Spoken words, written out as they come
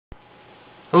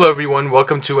Hello everyone,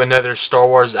 welcome to another Star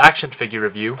Wars action figure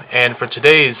review, and for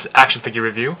today's action figure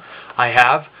review I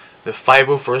have the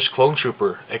 501st Clone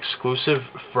Trooper, exclusive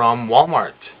from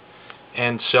Walmart.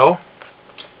 And so,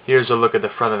 here's a look at the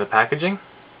front of the packaging.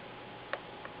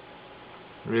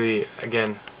 Really,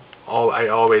 again, I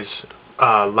always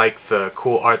like the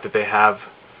cool art that they have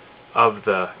of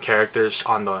the characters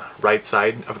on the right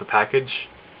side of the package,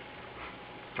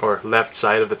 or left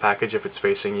side of the package if it's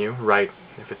facing you, right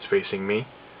if it's facing me.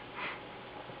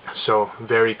 So,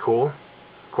 very cool.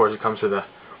 Of course, it comes with a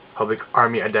Public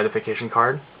Army identification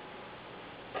card.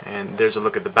 And there's a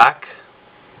look at the back.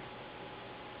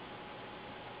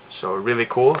 So, really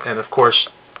cool. And of course,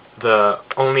 the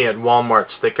only at Walmart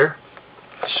sticker.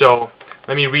 So,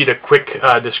 let me read a quick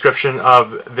description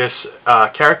of this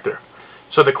character.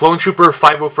 So, the Clone Trooper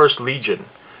 501st Legion.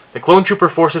 The Clone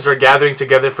Trooper forces are gathering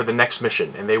together for the next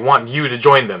mission, and they want you to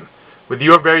join them. With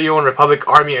your very own Republic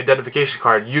Army identification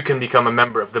card, you can become a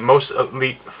member of the most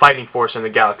elite fighting force in the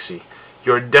galaxy.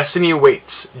 Your destiny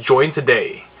awaits. Join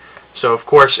today. So, of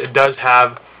course, it does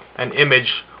have an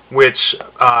image which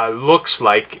looks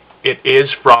like it is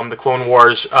from the Clone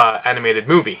Wars animated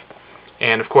movie.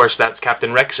 And, of course, that's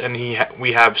Captain Rex, and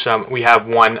we have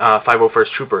one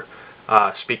 501st Trooper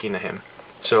speaking to him.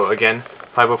 So, again,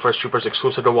 501st Troopers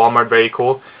exclusive to Walmart, very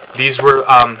cool. These were,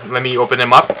 let me open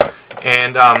them up,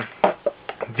 and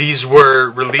these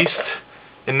were released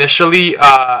initially,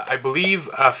 I believe,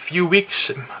 a few weeks,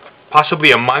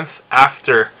 possibly a month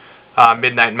after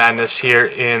Midnight Madness here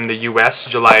in the U.S.,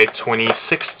 July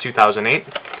 26, 2008.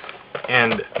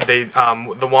 And they,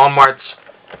 the Walmarts,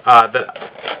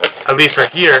 at least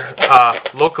right here,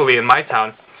 locally in my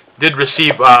town, did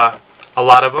receive a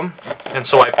lot of them, and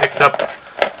so I picked up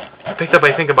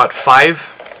I think about 5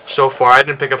 so far. I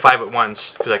didn't pick up 5 at once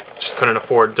because I just couldn't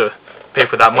afford to pay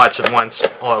for that much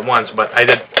all at once, but I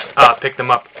did pick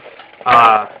them up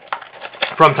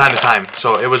from time to time,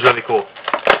 so it was really cool.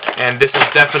 And this is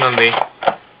definitely,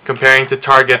 comparing to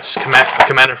Target's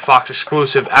Commander Fox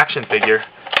exclusive action figure,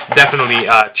 definitely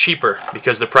cheaper,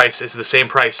 because the price is the same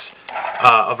price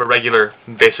of a regular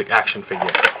basic action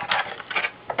figure.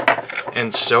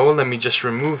 And so, let me just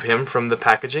remove him from the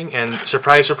packaging, and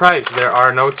surprise, surprise, there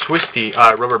are no twisty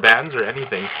rubber bands or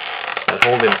anything that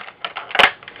hold him,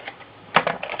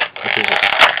 which is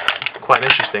quite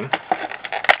interesting.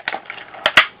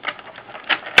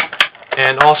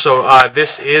 And also, this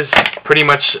is pretty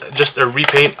much just a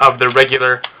repaint of the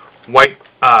regular white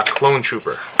Clone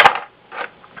Trooper.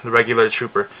 The regular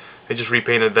Trooper. They just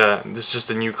repainted this is just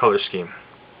a new color scheme.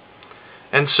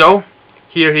 And so,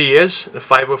 here he is, the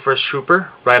 501st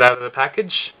Trooper, right out of the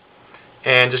package.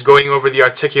 And just going over the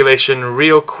articulation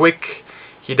real quick,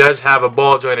 he does have a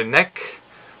ball-jointed neck,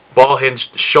 ball-hinged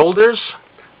shoulders,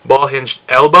 ball-hinged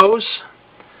elbows,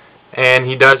 and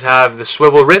he does have the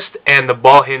swivel wrist and the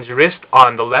ball-hinged wrist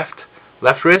on the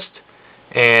left wrist.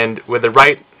 And with the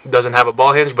right, doesn't have a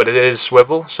ball hinge, but it is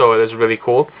swivel, so it is really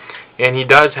cool. And he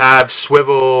does have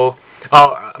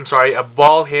a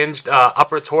ball-hinged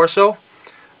upper torso,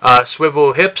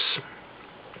 swivel hips,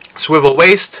 swivel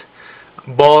waist,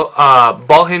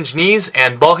 ball hinge knees,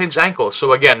 and ball hinge ankles.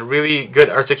 So again, really good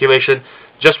articulation.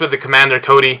 Just with the Commander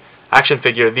Cody action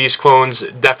figure, these clones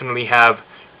definitely have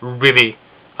really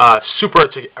super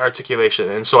articulation,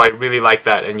 and so I really like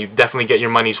that. And you definitely get your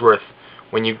money's worth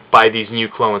when you buy these new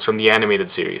clones from the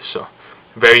animated series. So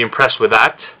very impressed with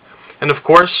that. And of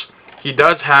course, he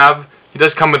does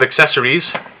come with accessories.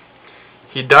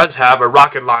 He does have a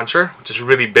rocket launcher, which is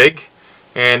really big,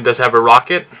 and does have a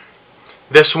rocket.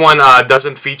 This one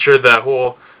doesn't feature the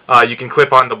whole, you can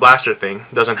clip on the blaster thing.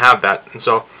 Doesn't have that. And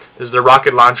so, this is the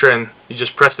rocket launcher, and you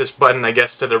just press this button, I guess,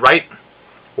 to the right,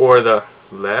 or the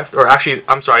left, or actually,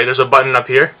 I'm sorry, there's a button up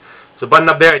here. There's a button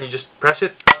up there, and you just press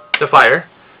it to fire.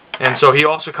 And so, he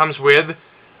also comes with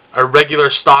a regular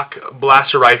stock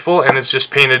blaster rifle, and it's just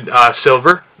painted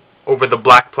silver over the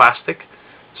black plastic.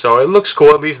 So it looks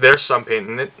cool. At least there's some paint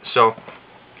in it, so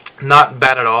not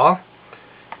bad at all.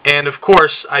 And of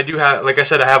course, I do have, like I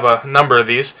said, I have a number of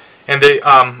these, and they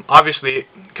obviously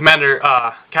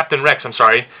Captain Rex, I'm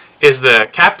sorry, is the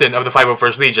captain of the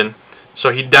 501st Legion,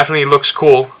 so he definitely looks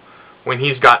cool when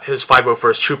he's got his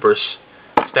 501st Troopers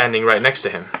standing right next to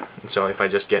him. And so if I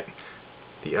just get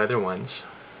the other ones,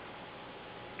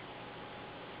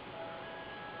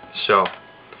 so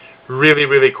really,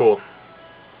 really cool.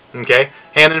 Okay,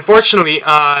 and unfortunately,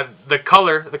 the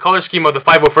color scheme of the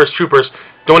 501st Troopers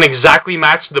don't exactly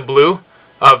match the blue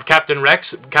of Captain Rex.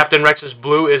 Captain Rex's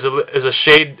blue is a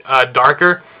shade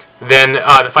darker than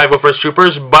the 501st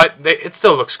Troopers, but it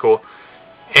still looks cool.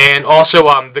 And also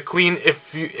the clean,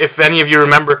 if any of you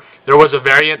remember, there was a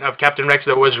variant of Captain Rex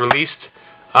that was released.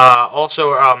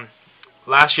 Also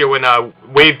last year when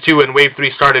Wave 2 and Wave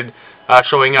 3 started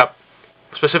showing up,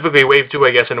 specifically Wave 2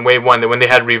 I guess and Wave 1, when they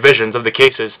had revisions of the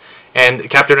cases, and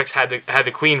Captain Rex had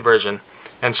the clean version.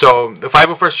 And so the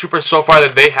 501st Troopers so far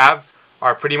that they have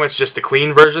are pretty much just the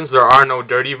clean versions. There are no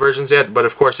dirty versions yet, but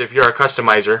of course if you're a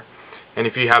customizer and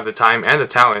if you have the time and the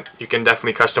talent, you can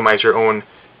definitely customize your own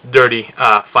dirty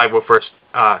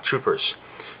 501st Troopers.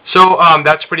 So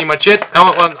that's pretty much it.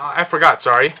 Oh, well, I forgot,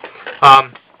 sorry.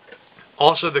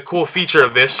 Also, the cool feature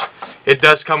of this, it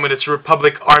does come with its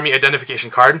Republic Army identification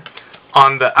card.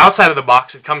 On the outside of the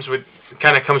box, it kind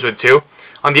of comes with two.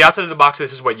 On the outside of the box,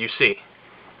 this is what you see.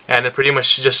 And it pretty much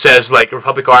just says like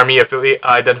Republic Army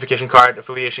identification card,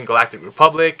 affiliation Galactic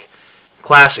Republic,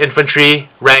 class infantry,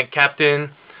 rank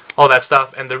captain, all that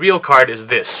stuff. And the real card is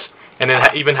this. And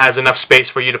it even has enough space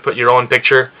for you to put your own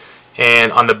picture.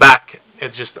 And on the back,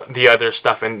 it's just the other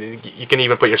stuff, and you can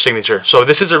even put your signature. So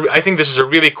this is I think this is a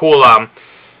really cool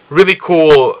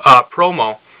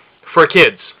promo for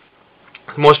kids.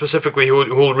 More specifically, who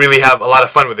will really have a lot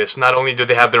of fun with this. Not only do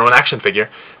they have their own action figure,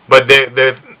 but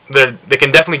they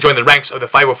can definitely join the ranks of the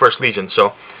 501st Legion.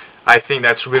 So I think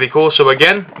that's really cool. So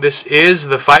again, this is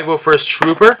the 501st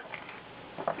Trooper,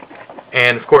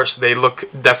 and of course they look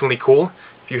definitely cool.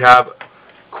 You have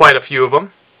quite a few of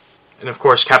them, and of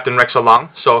course Captain Rex along.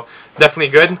 So definitely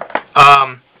good.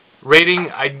 Rating,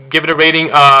 I'd give it a rating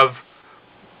of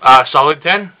solid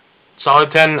 10.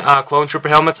 Solid 10 Clone Trooper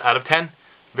helmets out of 10.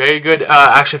 Very good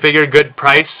action figure, good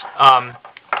price,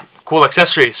 cool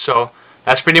accessories. So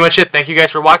that's pretty much it. Thank you guys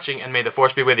for watching, and may the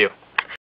Force be with you.